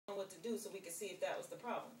what to do so we could see if that was the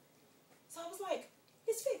problem. So I was like,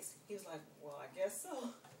 it's fixed. He was like, well, I guess so.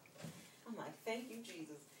 I'm like, thank you,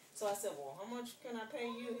 Jesus. So I said, well, how much can I pay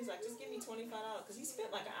you? He's like, just give me $25. Because he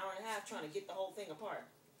spent like an hour and a half trying to get the whole thing apart.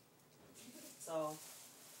 So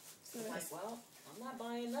I'm like, well, I'm not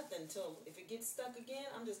buying nothing until if it gets stuck again,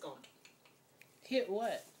 I'm just going to hit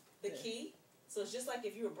what? The key. So it's just like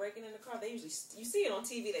if you were breaking in the car, they usually, you see it on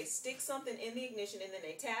TV, they stick something in the ignition and then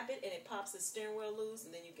they tap it and it pops the steering wheel loose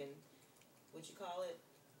and then you can, what you call it,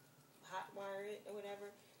 hot wire it or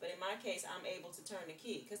whatever. But in my case, I'm able to turn the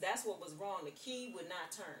key because that's what was wrong. The key would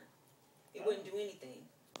not turn. It wouldn't do anything.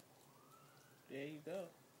 There you go.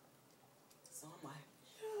 So I'm like,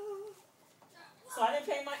 so I didn't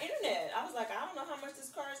pay my internet. I was like, I don't know how much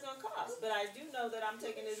this car is going to cost, but I do know that I'm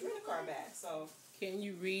taking this rental car back. So can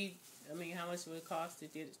you read? I mean, how much would it cost to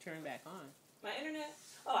get it turned back on? My internet?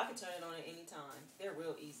 Oh, I can turn it on at any time. They're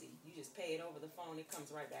real easy. You just pay it over the phone. It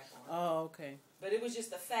comes right back on. Oh, okay. But it was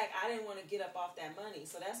just the fact I didn't want to get up off that money,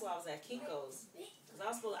 so that's why I was at Kinko's. Because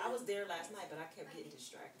I was there last night, but I kept getting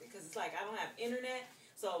distracted because it's like I don't have internet.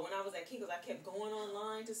 So when I was at Kinko's, I kept going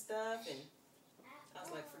online to stuff, and I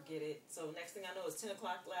was like, forget it. So next thing I know, it's 10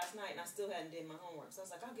 o'clock last night, and I still hadn't did my homework. So I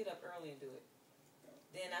was like, I'll get up early and do it.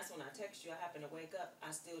 Then that's when I text you. I happened to wake up.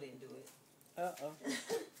 I still didn't do it. Uh-oh.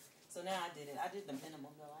 So now I did it. I did the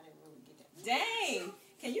minimum, though. I didn't really get that. Dang!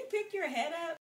 Can you pick your head up?